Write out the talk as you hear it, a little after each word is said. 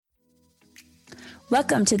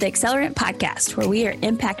Welcome to the Accelerant Podcast, where we are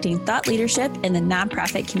impacting thought leadership in the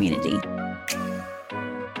nonprofit community.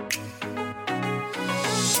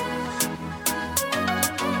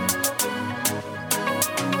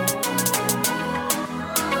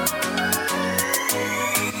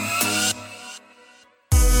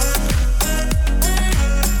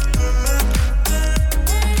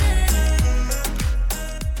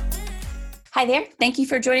 Hi there. Thank you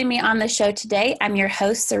for joining me on the show today. I'm your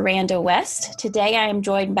host, Saranda West. Today, I am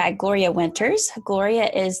joined by Gloria Winters. Gloria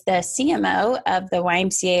is the CMO of the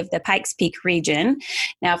YMCA of the Pikes Peak region.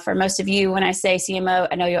 Now, for most of you, when I say CMO,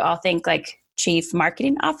 I know you all think like Chief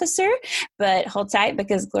Marketing Officer, but hold tight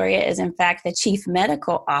because Gloria is in fact the Chief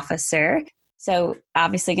Medical Officer. So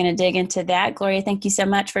obviously going to dig into that. Gloria, thank you so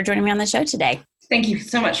much for joining me on the show today. Thank you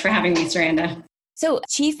so much for having me, Saranda. So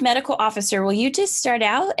Chief Medical Officer, will you just start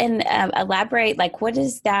out and elaborate, like, what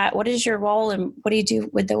is that? What is your role and what do you do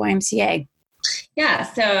with the YMCA? Yeah,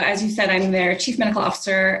 so as you said, I'm their Chief Medical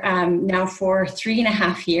Officer now for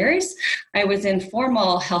 3.5 years. I was in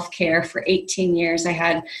formal healthcare for 18 years. I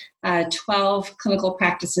had 12 clinical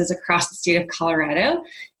practices across the state of Colorado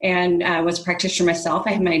and was a practitioner myself.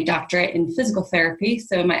 I have my doctorate in physical therapy,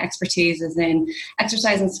 so my expertise is in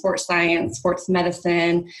exercise and sports science, sports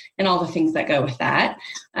medicine, and all the things that go with that.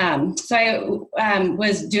 So I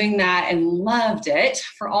was doing that and loved it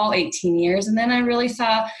for all 18 years. And then I really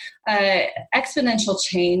saw exponential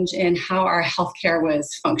change in how our healthcare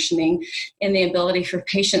was functioning, in the ability for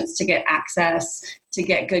patients to get access, to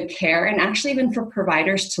get good care, and actually even for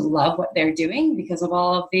providers to love what they're doing because of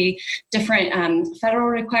all of the different federal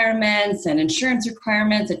requirements and insurance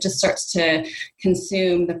requirements. It just starts to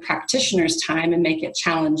consume the practitioner's time and make it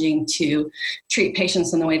challenging to treat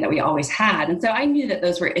patients in the way that we always had. And so I knew that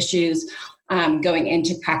those were issues going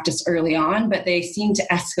into practice early on, but they seemed to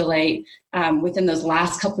escalate within those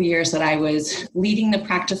last couple of years that I was leading the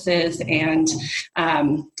practices and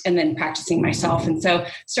then practicing myself. And so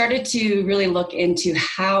started to really look into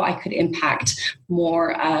how I could impact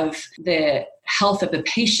more of the health of the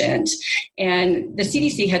patient. And the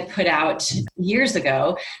CDC had put out years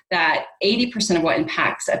ago that 80% of what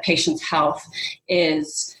impacts a patient's health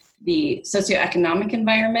is the socioeconomic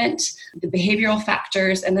environment, the behavioral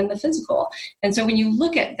factors, and then the physical. And so when you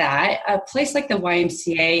look at that, a place like the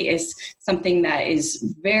YMCA is something that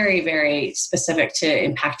is very, very specific to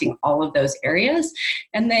impacting all of those areas.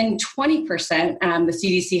 And then 20%, the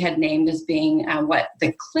CDC had named as being what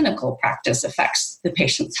the clinical practice affects the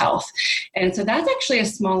patient's health. And so that's actually a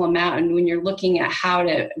small amount. And when you're looking at how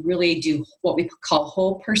to really do what we call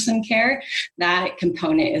whole person care, that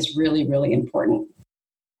component is really, really important.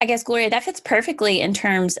 I guess, Gloria, that fits perfectly in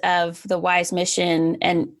terms of the Y's mission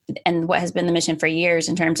and what has been the mission for years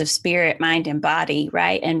in terms of spirit, mind, and body,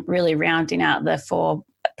 right? And really rounding out the full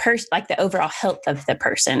like the overall health of the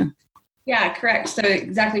person. Yeah, correct. So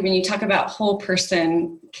exactly when you talk about whole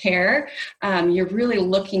person care, you're really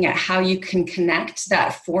looking at how you can connect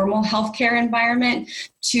that formal healthcare environment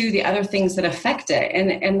to the other things that affect it.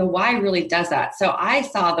 And the Y really does that. So I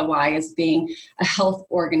saw the Y as being a health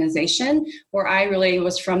organization where I really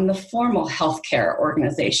was from the formal healthcare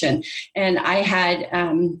organization. And I had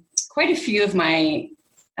quite a few of my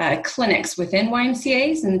clinics within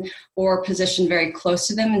YMCAs or positioned very close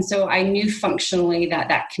to them. And so I knew functionally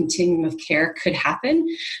that continuum of care could happen,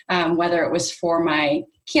 whether it was for my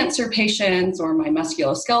cancer patients or my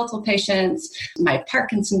musculoskeletal patients, my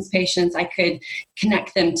Parkinson's patients. I could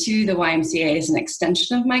connect them to the YMCA as an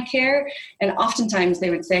extension of my care. And oftentimes they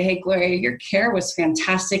would say, hey, Gloria, your care was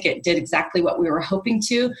fantastic. It did exactly what we were hoping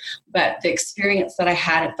to. But the experience that I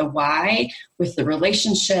had at the Y with the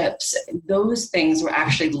relationships, those things were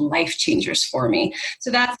actually life changers for me. So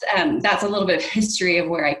that's a little bit of history of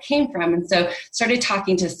where I came from. And so started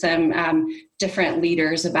talking to some different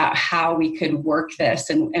leaders about how we could work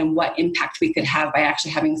this and what impact we could have by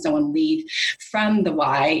actually having someone lead from the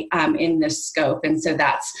Y in this scope. And so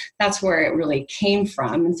that's where it really came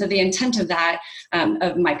from. And so the intent of that,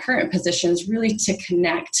 of my current position, is really to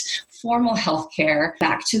connect formal healthcare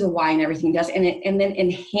back to the Y and everything it does, and then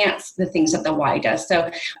enhance the things that the Y does.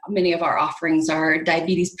 So many of our offerings are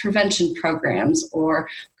diabetes prevention programs or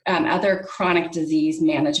other chronic disease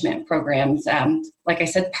management programs, like I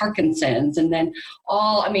said, Parkinson's, and then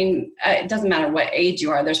it doesn't matter what age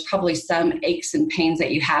you are, there's probably some aches and pains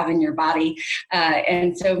that you have in your body.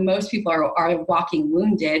 And so most people are walking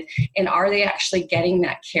wounded, and are they actually getting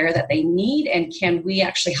that care that they need? And can we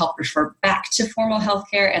actually help refer back to formal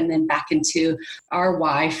healthcare and then back into our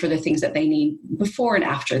Y for the things that they need before and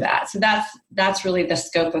after that? So that's really the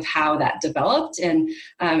scope of how that developed. And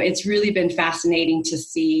it's really been fascinating to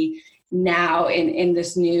see now in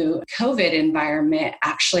this new COVID environment,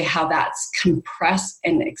 actually how that's compressed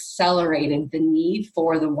and accelerated the need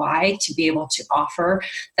for the Y to be able to offer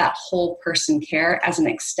that whole person care as an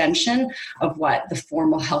extension of what the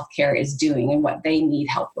formal healthcare is doing and what they need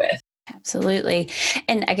help with. Absolutely.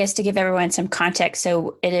 And I guess to give everyone some context,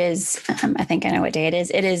 so it is, I think I know what day it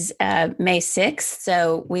is. It is May 6th.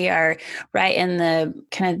 So we are right in the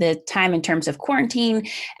kind of the time in terms of quarantine.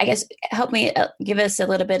 I guess help me give us a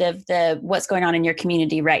little bit of what's going on in your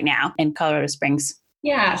community right now in Colorado Springs.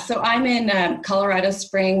 Yeah, so I'm in Colorado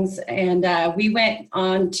Springs, and we went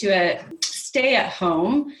on to a stay at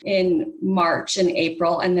home in March and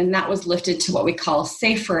April, and then that was lifted to what we call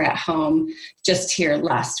safer at home just here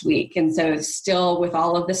last week. And so still with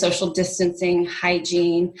all of the social distancing,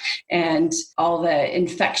 hygiene, and all the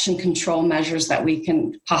infection control measures that we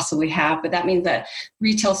can possibly have. But that means that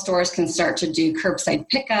retail stores can start to do curbside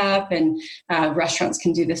pickup, and restaurants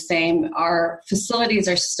can do the same. Our facilities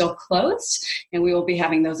are still closed, and we will be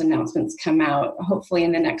having those announcements come out hopefully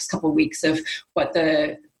in the next couple of weeks of what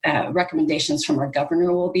the recommendations from our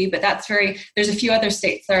governor will be. But there's a few other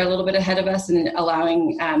states that are a little bit ahead of us in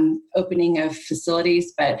allowing opening of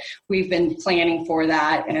facilities, but we've been planning for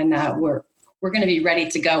that, and we're going to be ready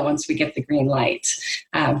to go once we get the green light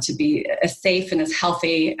to be as safe and as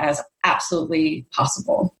healthy as absolutely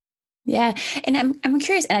possible. Yeah. And I'm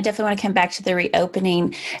curious, and I definitely want to come back to the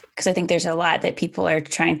reopening, because I think there's a lot that people are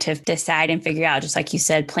trying to decide and figure out, just like you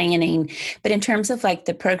said, planning. But in terms of like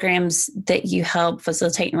the programs that you help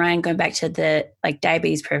facilitate, and Ryan, going back to the like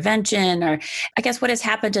diabetes prevention, or I guess what has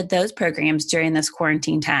happened to those programs during this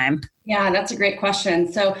quarantine time? Yeah, that's a great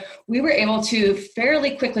question. So we were able to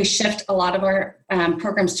fairly quickly shift a lot of our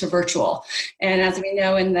programs to virtual. And as we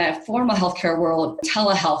know, in the formal healthcare world,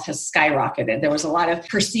 telehealth has skyrocketed. There was a lot of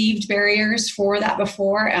perceived barriers for that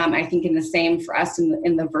before. I think in the same for us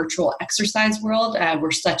in the virtual exercise world, we're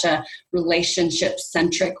such a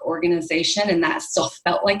relationship-centric organization, and that still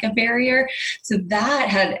felt like a barrier. So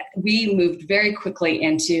we moved very quickly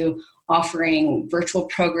into offering virtual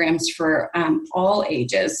programs for all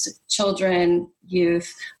ages, children,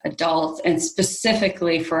 youth, adults, and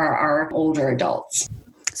specifically for our older adults.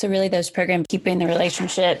 So really those programs, keeping the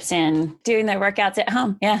relationships and doing their workouts at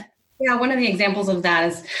home. Yeah. Yeah, one of the examples of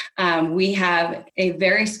that is we have a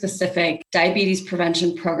very specific diabetes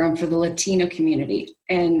prevention program for the Latino community,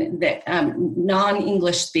 and the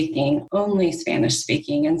non-English speaking, only Spanish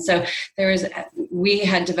speaking. And so we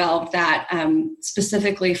had developed that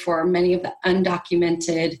specifically for many of the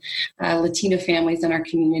undocumented Latino families in our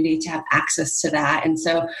community to have access to that. And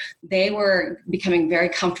so they were becoming very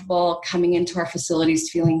comfortable coming into our facilities,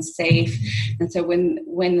 feeling safe. And so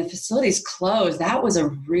when the facilities closed, that was a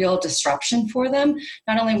real disruption for them.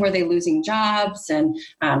 Not only were they losing jobs and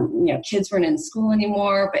kids weren't in school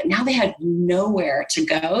anymore, but now they had nowhere to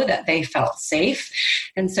go that they felt safe.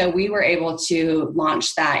 And so we were able to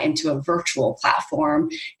launch that into a virtual platform,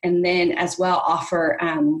 and then as well offer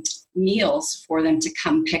meals for them to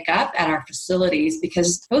come pick up at our facilities,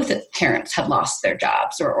 because both parents had lost their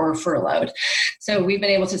jobs or furloughed. So we've been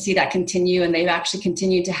able to see that continue, and they've actually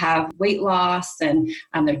continued to have weight loss, and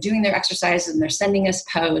they're doing their exercises, and they're sending us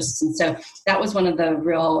posts. And so that was one of the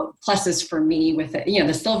real pluses for me with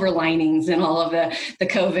the silver linings in all of the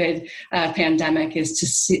COVID pandemic, is to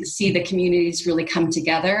see the communities really come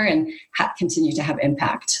together and continue to have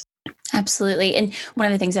impact. Absolutely. And one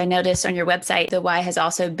of the things I noticed on your website, the Y has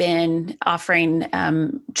also been offering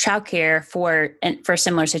childcare for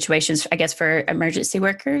similar situations, I guess, for emergency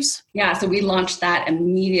workers. Yeah, so we launched that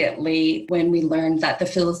immediately when we learned that the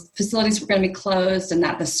facilities were going to be closed and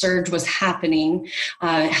that the surge was happening.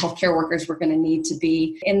 Healthcare workers were going to need to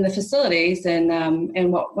be in the facilities,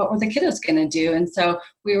 and what were the kiddos going to do? And so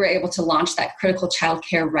we were able to launch that critical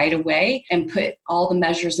childcare right away and put all the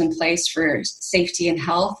measures in place for safety and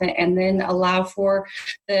health, and then allow for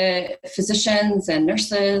the physicians and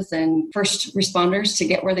nurses and first responders to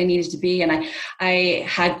get where they needed to be. And I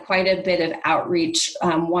had quite a bit of outreach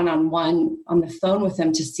one-on-one on the phone with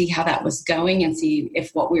them to see how that was going and see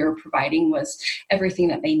if what we were providing was everything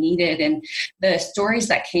that they needed. And the stories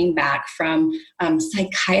that came back from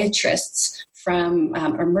psychiatrists, from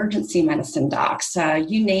emergency medicine docs,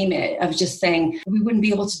 you name it, of just saying, we wouldn't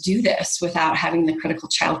be able to do this without having the critical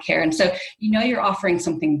childcare. And so, you're offering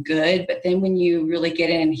something good, but then when you really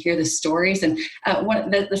get in and hear the stories, and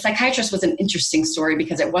the psychiatrist was an interesting story,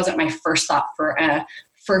 because it wasn't my first thought for a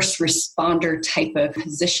first responder type of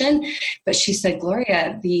position. But she said,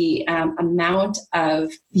 Gloria, the amount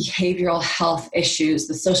of behavioral health issues,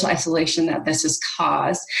 the social isolation that this has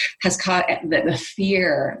caused the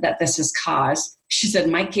fear that this has caused she said,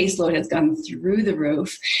 my caseload has gone through the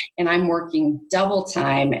roof and I'm working double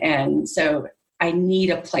time. And so I need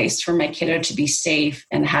a place for my kiddo to be safe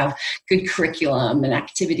and have good curriculum and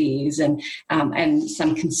activities and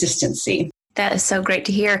some consistency. That is so great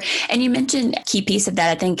to hear. And you mentioned a key piece of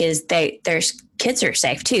that, I think, is there's kids are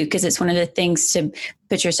safe too, because it's one of the things to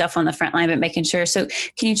put yourself on the front line, but making sure. So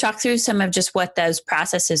can you talk through some of just what those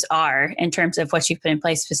processes are in terms of what you've put in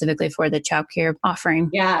place specifically for the childcare offering?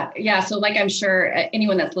 Yeah. So like I'm sure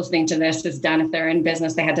anyone that's listening to this has done, if they're in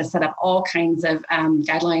business, they had to set up all kinds of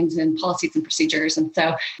guidelines and policies and procedures. And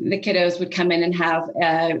so the kiddos would come in and have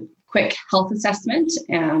a quick health assessment,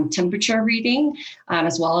 temperature reading,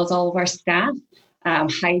 as well as all of our staff.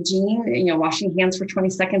 Hygiene, washing hands for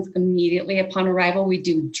 20 seconds immediately upon arrival. We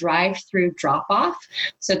do drive-through drop-off,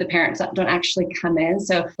 so the parents don't actually come in.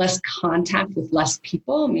 So less contact with less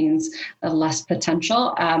people means less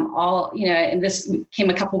potential. And this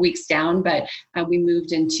came a couple weeks down, but we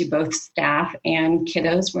moved into both staff and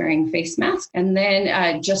kiddos wearing face masks. And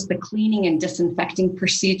then just the cleaning and disinfecting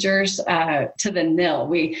procedures to the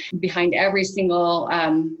nil. Behind every single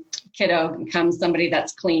kiddo comes somebody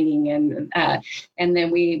that's cleaning, and then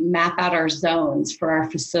we map out our zones for our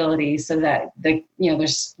facility so that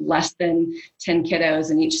there's less than 10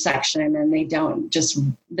 kiddos in each section, and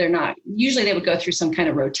they're not usually they would go through some kind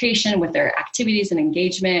of rotation with their activities and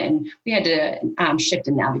engagement, and we had to shift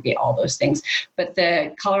and navigate all those things. But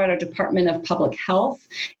the Colorado Department of Public Health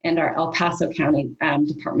and our El Paso County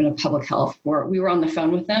Department of Public Health we were on the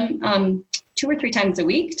phone with them 2 or 3 times a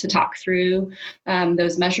week to talk through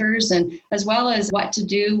those measures, and as well as what to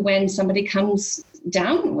do when somebody comes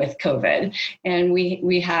down with COVID. And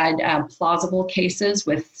we had plausible cases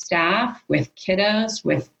with staff, with kiddos,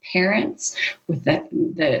 with parents, with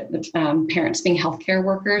the parents being healthcare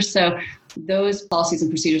workers. So those policies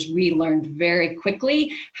and procedures, we learned very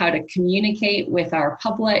quickly how to communicate with our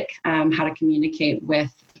public, how to communicate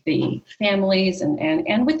with the families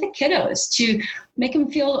and with the kiddos to make them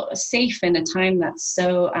feel safe in a time that's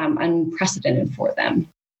so unprecedented for them.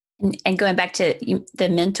 And going back to the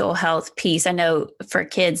mental health piece, I know for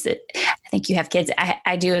kids, I think you have kids,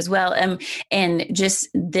 I do as well. And just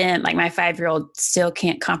them, like my 5-year-old still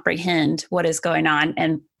can't comprehend what is going on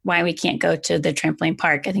and why we can't go to the trampoline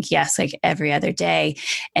park. I think he asks like every other day,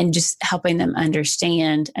 and just helping them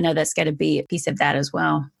understand. I know that's got to be a piece of that as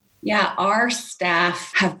well. Yeah, our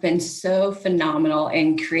staff have been so phenomenal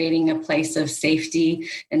in creating a place of safety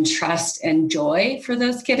and trust and joy for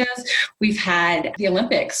those kiddos. We've had the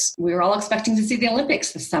Olympics. We were all expecting to see the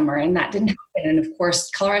Olympics this summer, and that didn't happen. And of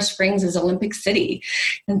course, Colorado Springs is Olympic City.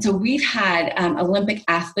 And so we've had Olympic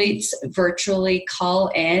athletes virtually call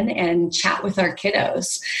in and chat with our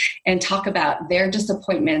kiddos and talk about their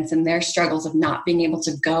disappointments and their struggles of not being able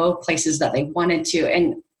to go places that they wanted to.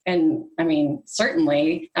 And I mean,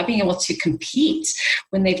 certainly not being able to compete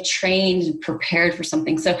when they've trained and prepared for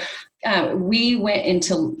something. So we went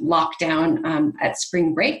into lockdown at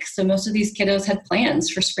spring break. So most of these kiddos had plans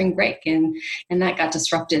for spring break, and that got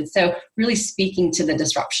disrupted. So really speaking to the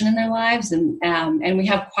disruption in their lives. And we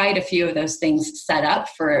have quite a few of those things set up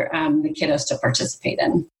for the kiddos to participate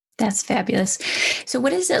in. That's fabulous. So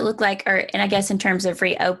what does it look like, and I guess in terms of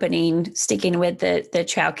reopening, sticking with the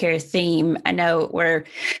childcare theme, I know we're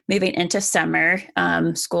moving into summer,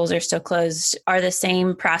 schools are still closed. Are the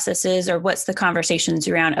same processes, or what's the conversations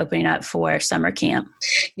around opening up for summer camp?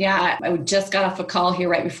 Yeah, I just got off a call here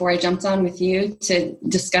right before I jumped on with you to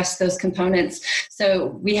discuss those components.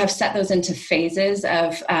 So we have set those into phases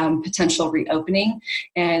of potential reopening,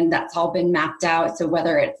 and that's all been mapped out. So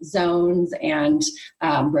whether it's zones and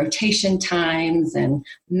rotation times and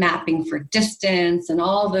mapping for distance and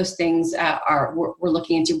all of those things we're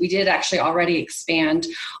looking into. We did actually already expand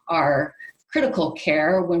our critical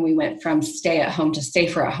care when we went from stay at home to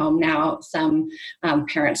safer at home. Now some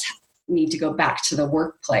parents need to go back to the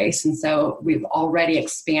workplace. And so we've already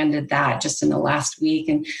expanded that just in the last week.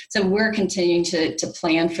 And so we're continuing to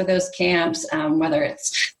plan for those camps, whether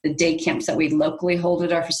it's the day camps that we locally hold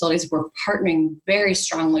at our facilities. We're partnering very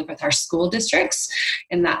strongly with our school districts.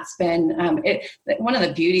 And that's been one of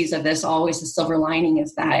the beauties of this, always the silver lining,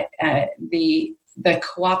 is that the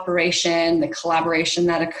cooperation, the collaboration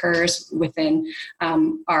that occurs within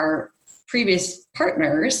our previous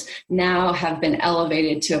partners now have been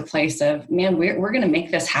elevated to a place of, man, we're going to make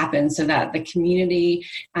this happen so that the community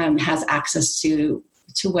has access to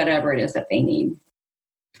whatever it is that they need.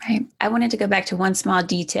 Right. I wanted to go back to one small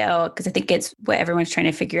detail because I think it's what everyone's trying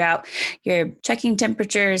to figure out. You're checking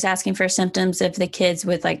temperatures, asking for symptoms of the kids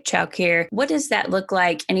with like childcare. What does that look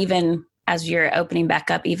like? And even as you're opening back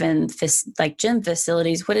up, even like gym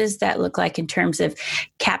facilities, what does that look like in terms of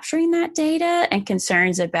capturing that data and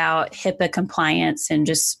concerns about HIPAA compliance and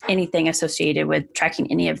just anything associated with tracking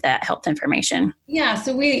any of that health information? Yeah,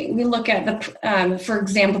 so we look at for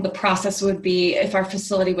example, the process would be if our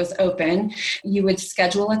facility was open, you would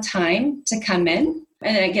schedule a time to come in.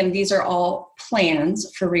 And again, these are all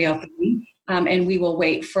plans for reopening. And we will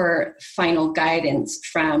wait for final guidance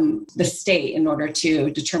from the state in order to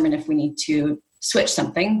determine if we need to switch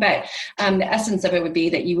something. But the essence of it would be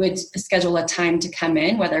that you would schedule a time to come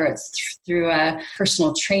in, whether it's through a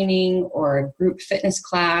personal training or a group fitness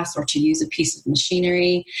class or to use a piece of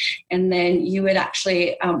machinery. And then you would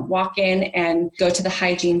actually walk in and go to the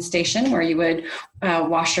hygiene station where you would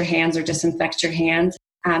wash your hands or disinfect your hands,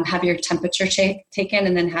 have your temperature taken,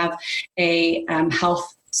 and then have a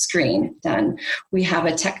health screen done. We have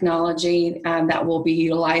a technology that we'll be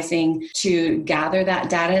utilizing to gather that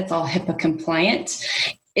data. It's all HIPAA compliant.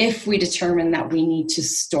 If we determine that we need to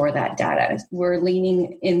store that data, we're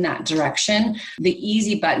leaning in that direction. The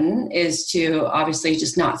easy button is to obviously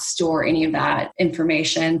just not store any of that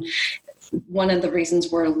information. One of the reasons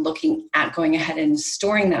we're looking at going ahead and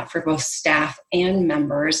storing that for both staff and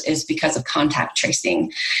members is because of contact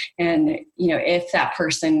tracing. And, if that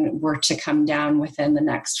person were to come down within the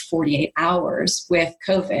next 48 hours with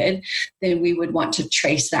COVID, then we would want to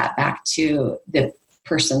trace that back to the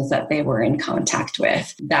persons that they were in contact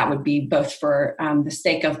with. That would be both for the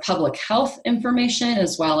sake of public health information,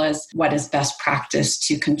 as well as what is best practice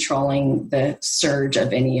to controlling the surge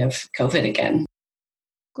of any of COVID again.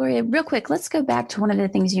 Gloria, real quick, let's go back to one of the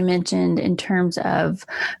things you mentioned in terms of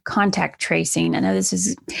contact tracing. I know this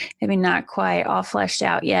is maybe not quite all fleshed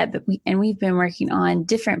out yet, but we've been working on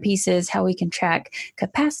different pieces, how we can track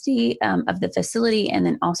capacity of the facility and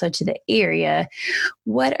then also to the area.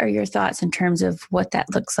 What are your thoughts in terms of what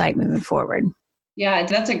that looks like moving forward? Yeah,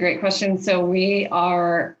 that's a great question. So we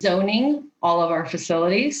are zoning all of our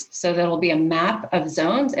facilities. So there'll be a map of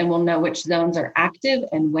zones and we'll know which zones are active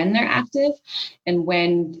and when they're active and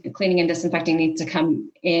when cleaning and disinfecting needs to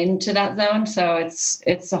come into that zone. So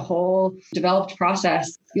it's a whole developed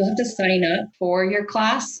process. You'll have to sign up for your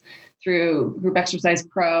class through Group Exercise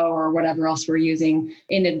Pro or whatever else we're using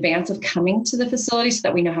in advance of coming to the facility so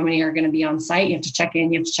that we know how many are going to be on site. You have to check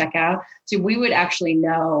in, you have to check out. So we would actually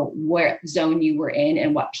know what zone you were in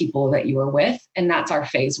and what people that you were with. And that's our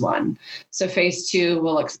phase 1. So phase 2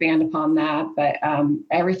 will expand upon that, but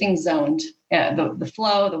everything's zoned. The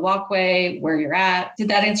flow, the walkway, where you're at. Did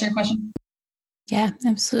that answer your question? Yeah,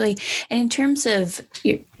 absolutely. And in terms of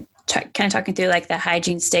kind of talking through like the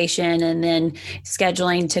hygiene station and then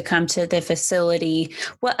scheduling to come to the facility,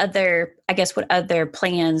 what other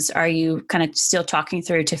plans are you kind of still talking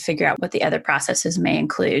through to figure out what the other processes may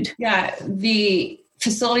include? Yeah, the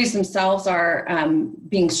facilities themselves are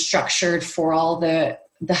being structured for all the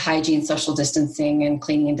hygiene, social distancing, and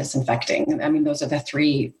cleaning and disinfecting. I mean, those are the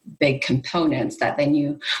 3 big components that then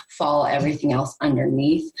you fall everything else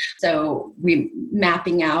underneath. So we're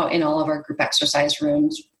mapping out in all of our group exercise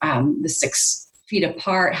rooms, the 6 feet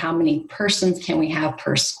apart, how many persons can we have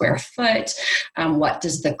per square foot? What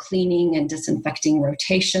does the cleaning and disinfecting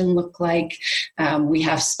rotation look like? We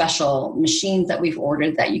have special machines that we've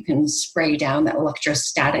ordered that you can spray down, the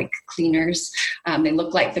electrostatic cleaners. They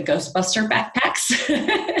look like the Ghostbuster backpacks.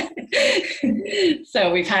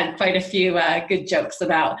 So we've had quite a few good jokes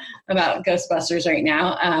about Ghostbusters right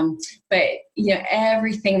now. But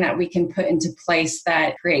everything that we can put into place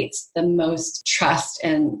that creates the most trust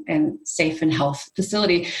and safe and health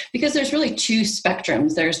facility, because there's really 2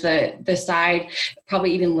 spectrums. There's the side,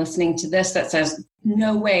 probably even listening to this, that says,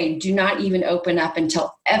 no way, do not even open up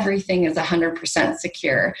until everything is 100%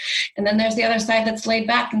 secure. And then there's the other side that's laid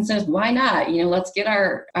back and says, why not? Let's get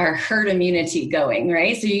our herd immunity going,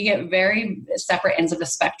 right? So you get very separate ends of the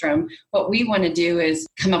spectrum. What we want to do is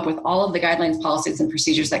come up with all of the guidelines, policies, and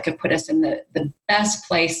procedures that could put us in the best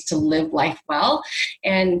place to live life well.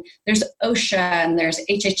 And there's OSHA and there's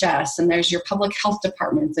HHS and there's your public health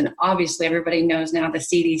departments. And obviously everybody knows now the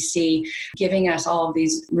CDC giving us all of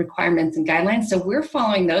these requirements and guidelines. So we're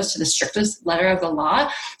following those to the strictest letter of the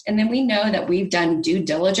law. And then we know that we've done due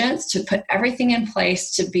diligence to put everything in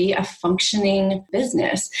place to be a functioning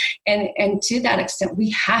business. And to that extent, we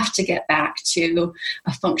have to get back to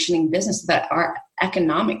a functioning business so that our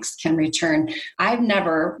economics can return. I've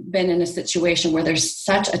never been in a situation where there's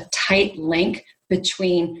such a tight link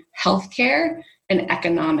between healthcare and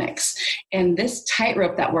economics. And this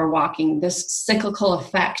tightrope that we're walking, this cyclical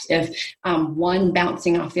effect of one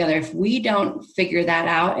bouncing off the other, if we don't figure that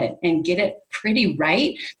out and get it pretty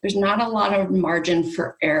right, there's not a lot of margin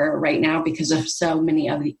for error right now because of so many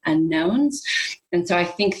of the unknowns. And so I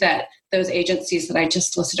think that those agencies that I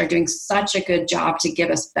just listed are doing such a good job to give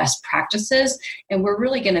us best practices. And we're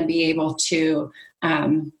really going to be able to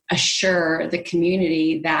assure the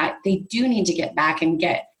community that they do need to get back and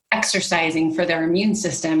get exercising for their immune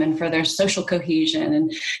system and for their social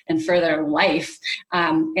cohesion and for their life.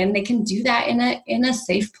 And they can do that in a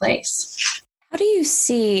safe place. How do you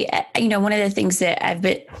see, one of the things that I've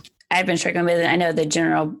been struggling with, and I know the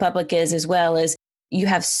general public is as well, is you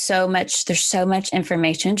have there's so much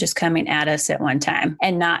information just coming at us at one time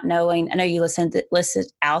and not knowing. I know you listed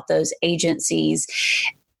out those agencies.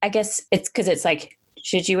 I guess it's because it's like,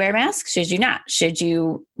 should you wear a mask? Should you not? Should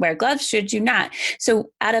you wear gloves? Should you not? So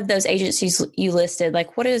out of those agencies you listed,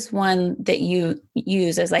 like what is one that you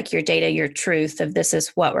use as like your data, your truth of this is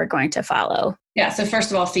what we're going to follow? Yeah. So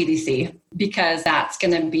first of all, CDC, because that's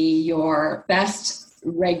going to be your best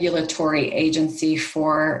regulatory agency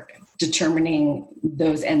for determining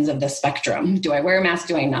those ends of the spectrum. Do I wear a mask?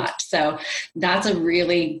 Do I not? So that's a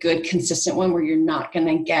really good, consistent one where you're not going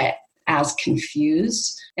to get as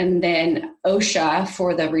confused. And then OSHA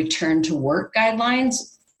for the return to work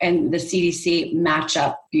guidelines and the CDC match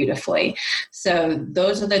up beautifully. So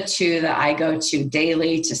those are the two that I go to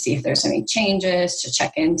daily to see if there's any changes to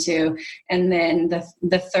check into. And then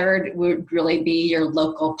the third would really be your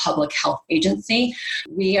local public health agency.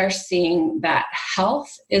 We are seeing that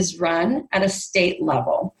health is run at a state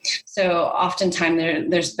level. So oftentimes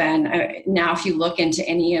there's been, now if you look into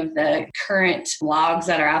any of the current blogs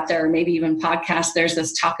that are out there, or maybe even podcasts, there's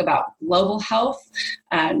this talk about global health,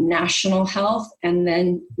 national health, and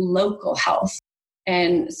then local health.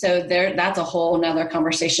 And so that's a whole nother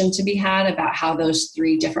conversation to be had about how those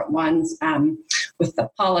three different ones with the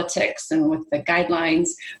politics and with the guidelines.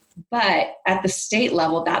 But at the state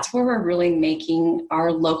level, that's where we're really making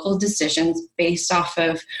our local decisions based off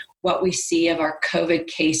of what we see of our COVID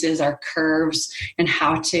cases, our curves, and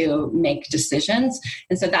how to make decisions.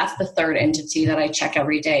 And so that's the third entity that I check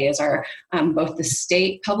every day is our both the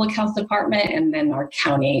state public health department and then our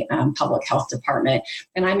county public health department.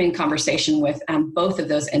 And I'm in conversation with both of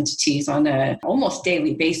those entities on an almost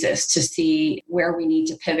daily basis to see where we need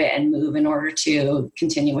to pivot and move in order to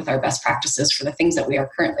continue with our best practices for the things that we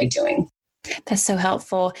are currently doing. That's so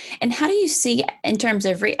helpful. And how do you see in terms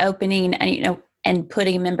of reopening and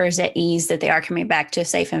putting members at ease that they are coming back to a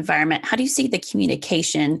safe environment? How do you see the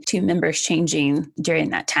communication to members changing during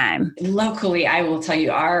that time? Locally, I will tell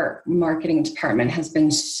you, our marketing department has been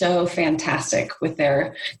so fantastic with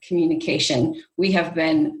their communication. We have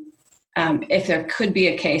been, if there could be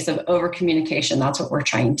a case of over communication, that's what we're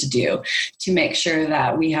trying to do to make sure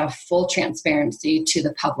that we have full transparency to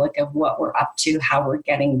the public of what we're up to, how we're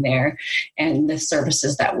getting there, and the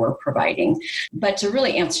services that we're providing. But to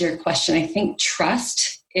really answer your question, I think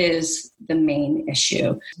trust is the main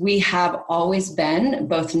issue. We have always been,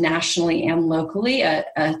 both nationally and locally, a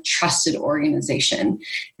trusted organization.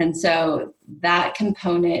 And so that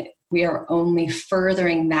component, we are only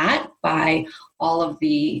furthering that by all of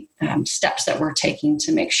the steps that we're taking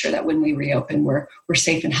to make sure that when we reopen, we're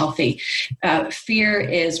safe and healthy. Fear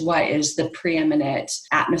is what is the preeminent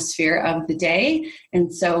atmosphere of the day.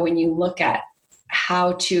 And so when you look at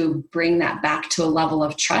how to bring that back to a level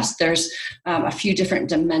of trust, there's a few different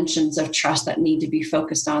dimensions of trust that need to be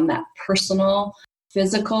focused on: that personal,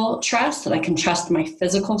 physical trust, that I can trust my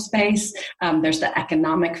physical space. There's the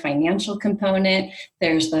economic, financial component.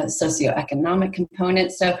 There's the socioeconomic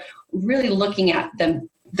component. So really looking at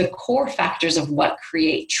the core factors of what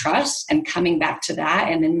create trust and coming back to that,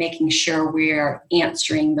 and then making sure we are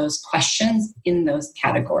answering those questions in those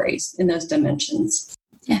categories, in those dimensions.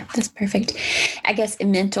 Yeah, that's perfect. I guess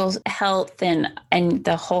in mental health and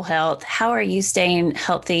the whole health, how are you staying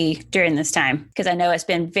healthy during this time? Because I know it's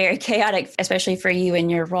been very chaotic, especially for you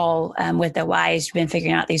in your role with the Wise. You've been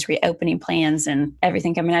figuring out these reopening plans and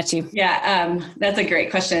everything coming at you. Yeah, that's a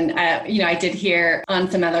great question. I did hear on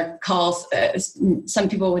some other calls, some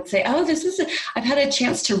people would say, oh, I've had a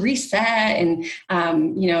chance to reset and,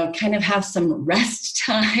 kind of have some rest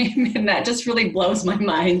time. And that just really blows my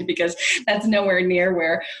mind because that's nowhere near where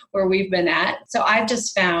where we've been at. So I've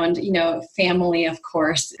just found, family, of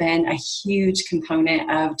course, been a huge component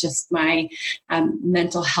of just my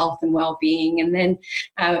mental health and well-being. And then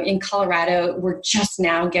in Colorado, we're just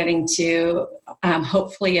now getting to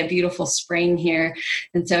hopefully a beautiful spring here.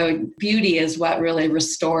 And so beauty is what really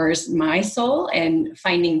restores my soul, and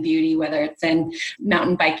finding beauty, whether it's in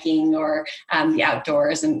mountain biking or the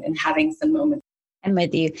outdoors, and having some moments. I'm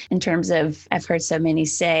with you in terms of, I've heard so many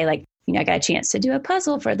say, like, I got a chance to do a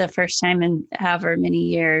puzzle for the first time in however many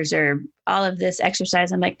years, or all of this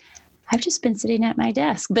exercise. I'm like, I've just been sitting at my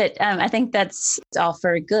desk. But I think that's all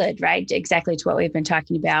for good, right? Exactly to what we've been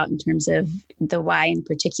talking about in terms of the why in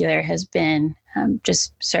particular has been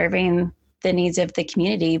just serving the needs of the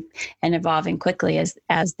community and evolving quickly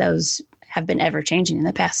as those have been ever changing in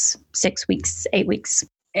the past 6 weeks, 8 weeks.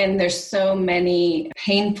 And there's so many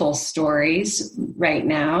painful stories right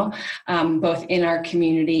now, both in our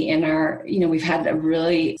community, we've had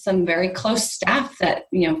some very close staff that,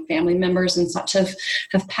 family members and such have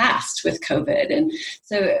passed with COVID. And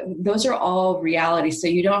so those are all realities. So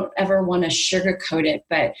you don't ever want to sugarcoat it,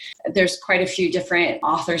 but there's quite a few different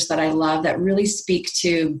authors that I love that really speak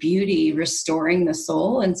to beauty, restoring the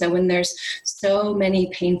soul. And so when there's so many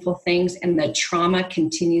painful things and the trauma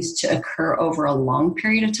continues to occur over a long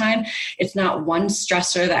period of time, it's not one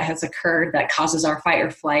stressor that has occurred that causes our fight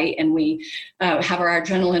or flight, and we have our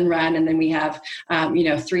adrenaline run, and then we have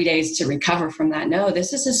 3 days to recover from that. No,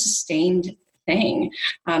 this is a sustained thing.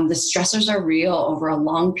 The stressors are real over a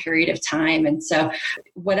long period of time. And so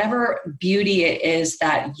whatever beauty it is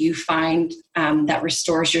that you find that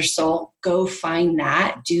restores your soul, go find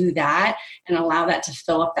that, do that, and allow that to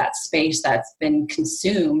fill up that space that's been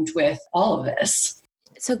consumed with all of this.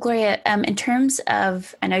 So Gloria, in terms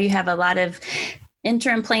of, I know you have a lot of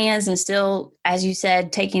interim plans and still, as you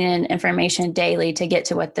said, taking in information daily to get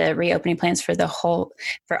to what the reopening plans for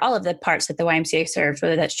all of the parts that the YMCA serves,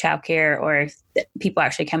 whether that's childcare or people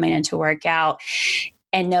actually coming in to work out,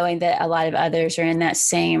 and knowing that a lot of others are in that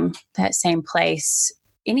same place.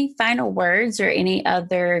 Any final words or any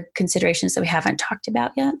other considerations that we haven't talked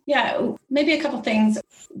about yet? Yeah, maybe a couple things.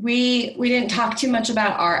 We didn't talk too much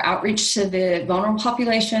about our outreach to the vulnerable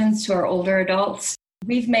populations, to our older adults.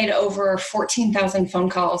 We've made over 14,000 phone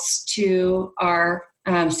calls to our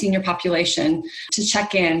senior population to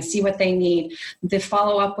check in, see what they need. The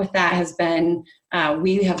follow-up with that has been,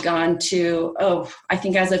 we have gone to, I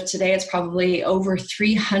think as of today, it's probably over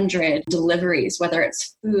 300 deliveries, whether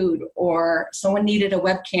it's food or someone needed a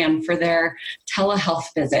webcam for their telehealth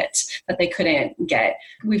visit that they couldn't get.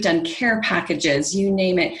 We've done care packages, you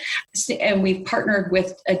name it. And we've partnered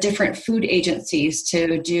with different food agencies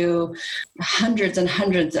to do hundreds and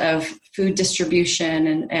hundreds of food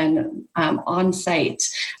distribution and on-site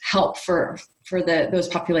help for those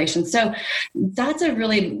populations. So that's a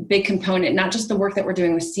really big component, not just the work that we're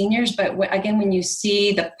doing with seniors, but again, when you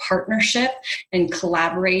see the partnership and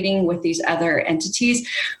collaborating with these other entities,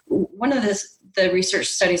 one of the research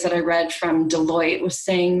studies that I read from Deloitte was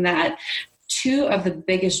saying that two of the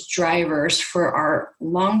biggest drivers for our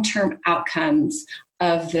long-term outcomes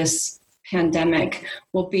of this pandemic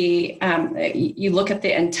will be, you look at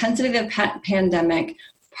the intensity of the pandemic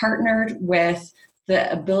partnered with the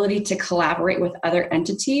ability to collaborate with other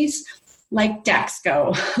entities like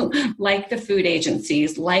Dexco, like the food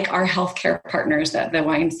agencies, like our healthcare partners that the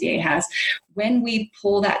YMCA has. When we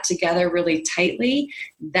pull that together really tightly,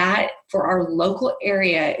 that for our local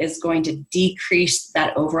area is going to decrease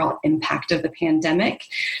that overall impact of the pandemic.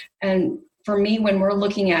 And for me, when we're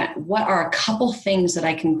looking at what are a couple things that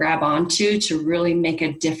I can grab onto to really make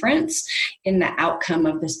a difference in the outcome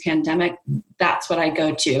of this pandemic, that's what I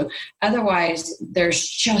go to. Otherwise, there's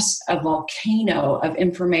just a volcano of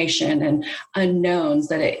information and unknowns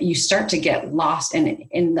that you start to get lost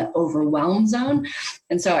in the overwhelm zone.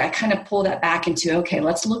 And so I kind of pull that back into, okay,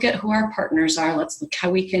 let's look at who our partners are. Let's look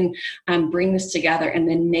how we can bring this together and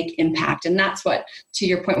then make impact. And that's what, to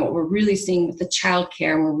your point, what we're really seeing with the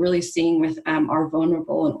childcare, and we're really seeing with our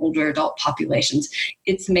vulnerable and older adult populations.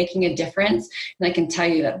 It's making a difference. And I can tell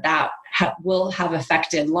you that will have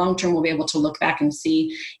affected long-term. We'll be able to look back and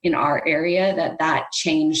see in our area that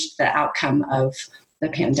changed the outcome of the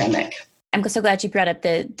pandemic. I'm so glad you brought up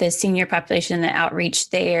the senior population and the outreach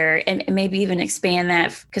there, and maybe even expand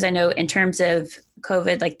that, because I know in terms of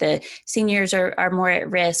COVID, like the seniors are more at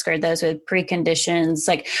risk, or those with preconditions,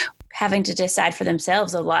 like having to decide for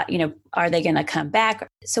themselves a lot, are they going to come back?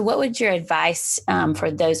 So what would your advice for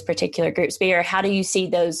those particular groups be? Or how do you see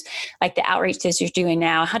those, like the outreach that you're doing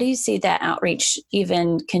now, how do you see that outreach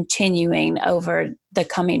even continuing over the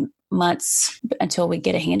coming months until we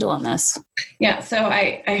get a handle on this? Yeah, so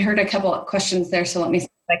I heard a couple of questions there, so let me see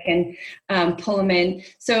if I can pull them in.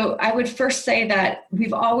 So I would first say that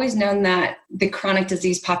we've always known that the chronic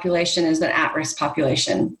disease population is an at-risk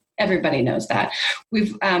population. Everybody knows that.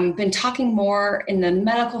 We've been talking more in the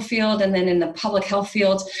medical field and then in the public health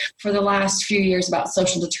field for the last few years about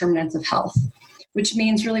social determinants of health, which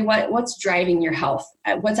means really what's driving your health,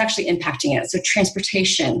 what's actually impacting it. So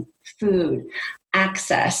transportation, food,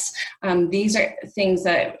 access. These are things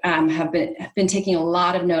that have been taking a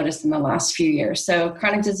lot of notice in the last few years. So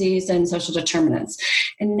chronic disease and social determinants.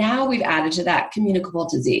 And now we've added to that communicable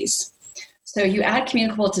disease. So you add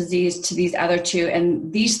communicable disease to these other two,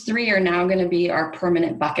 and these three are now going to be our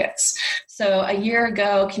permanent buckets. So a year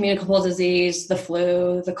ago, communicable disease, the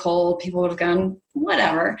flu, the cold, people would have gone,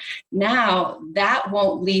 whatever. Now that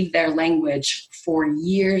won't leave their language for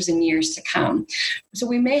years and years to come. So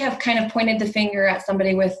we may have kind of pointed the finger at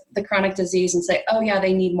somebody with the chronic disease and say, oh yeah,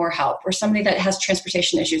 they need more help. Or somebody that has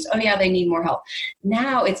transportation issues, oh yeah, they need more help.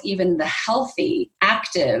 Now it's even the healthy,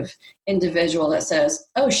 active individual that says,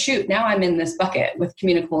 oh shoot, now I'm in this bucket with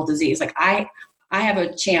communicable disease. Like I have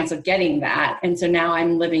a chance of getting that. And so now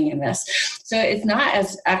I'm living in this. So it's not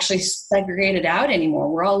as actually segregated out anymore.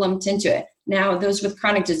 We're all lumped into it. Now, those with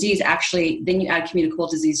chronic disease, actually, then you add communicable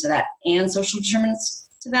disease to that and social determinants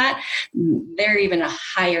to that, they're even a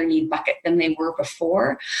higher need bucket than they were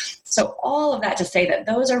before. So all of that to say that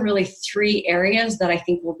those are really three areas that I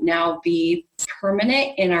think will now be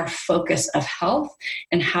permanent in our focus of health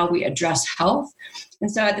and how we address health.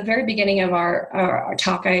 And so at the very beginning of our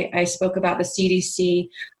talk, I spoke about the CDC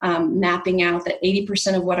mapping out that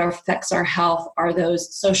 80% of what affects our health are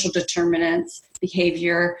those social determinants,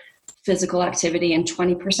 behavior, physical activity, and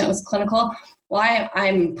 20% was clinical. Well,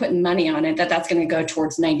 I'm putting money on it that's going to go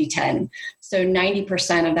towards 90-10. So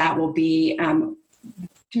 90% of that will be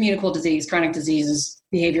communicable disease, chronic diseases,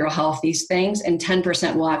 behavioral health, these things, and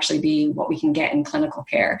 10% will actually be what we can get in clinical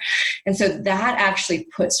care. And so that actually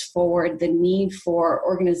puts forward the need for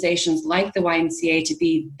organizations like the YMCA to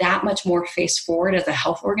be that much more face forward as a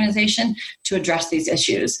health organization to address these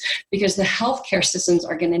issues, because the healthcare systems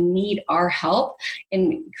are going to need our help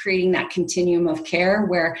in creating that continuum of care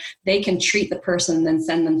where they can treat the person and then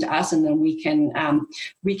send them to us, and then we can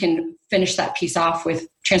finish that piece off with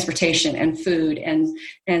transportation and food and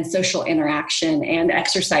social interaction and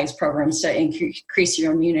exercise programs to increase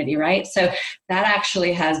your immunity, right? So that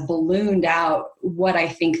actually has ballooned out what I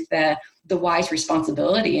think the wise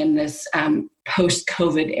responsibility in this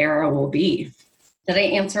post-COVID era will be. Did I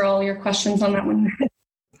answer all your questions on that one?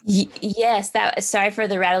 Yes, sorry for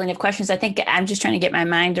the rattling of questions. I think I'm just trying to get my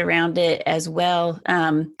mind around it as well.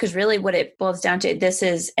 Because really what it boils down to,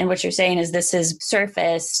 and what you're saying is this has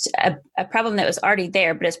surfaced a problem that was already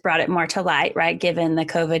there, but it's brought it more to light, right? Given the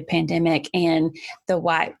COVID pandemic, and the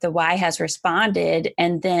Y has responded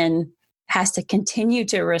and then has to continue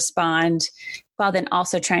to respond, while then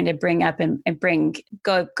also trying to bring up and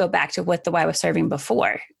go back to what the Y was serving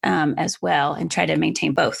before as well, and try to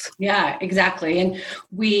maintain both. Yeah, exactly. And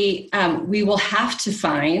we will have to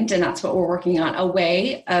find, and that's what we're working on, a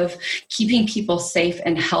way of keeping people safe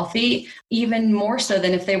and healthy, even more so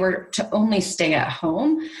than if they were to only stay at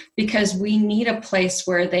home, because we need a place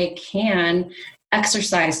where they can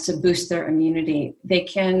exercise to boost their immunity. They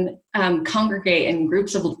can congregate in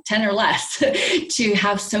groups of 10 or less to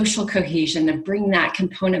have social cohesion, to bring that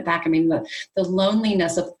component back. I mean, the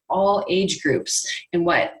loneliness of all age groups, and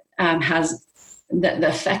what has the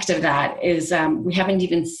effect of that is we haven't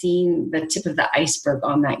even seen the tip of the iceberg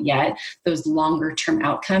on that yet, those longer term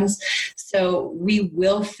outcomes. So we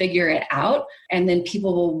will figure it out, and then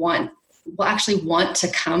people will actually want to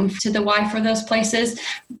come to the Y for those places,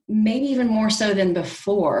 maybe even more so than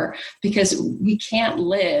before, because we can't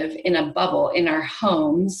live in a bubble in our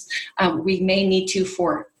homes. We may need to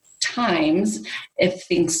for times if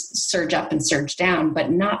things surge up and surge down,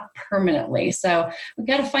 but not permanently. So we've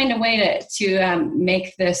got to find a way to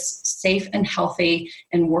make this safe and healthy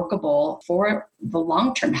and workable for the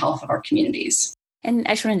long-term health of our communities. And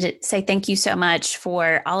I just wanted to say thank you so much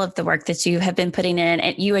for all of the work that you have been putting in,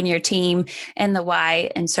 and you and your team and the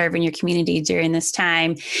Y, and serving your community during this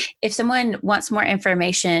time. If someone wants more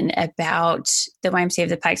information about the YMCA of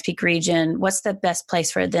the Pikes Peak region, what's the best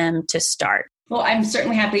place for them to start? Well, I'm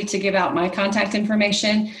certainly happy to give out my contact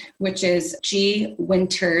information, which is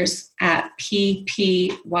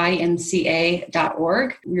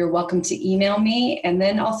gwinters@ppymca.org. You're welcome to email me. And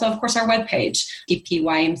then also, of course, our webpage,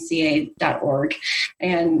 ppymca.org.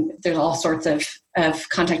 And there's all sorts of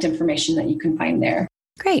contact information that you can find there.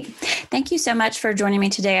 Great. Thank you so much for joining me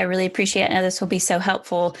today. I really appreciate it. I know this will be so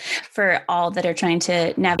helpful for all that are trying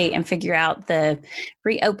to navigate and figure out the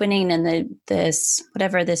reopening and this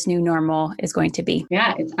whatever this new normal is going to be.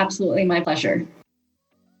 Yeah, it's absolutely my pleasure.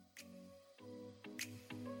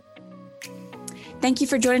 Thank you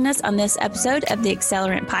for joining us on this episode of the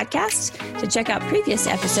Accelerant Podcast. To check out previous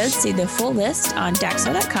episodes, see the full list on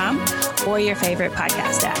Daxo.com or your favorite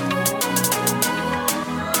podcast app.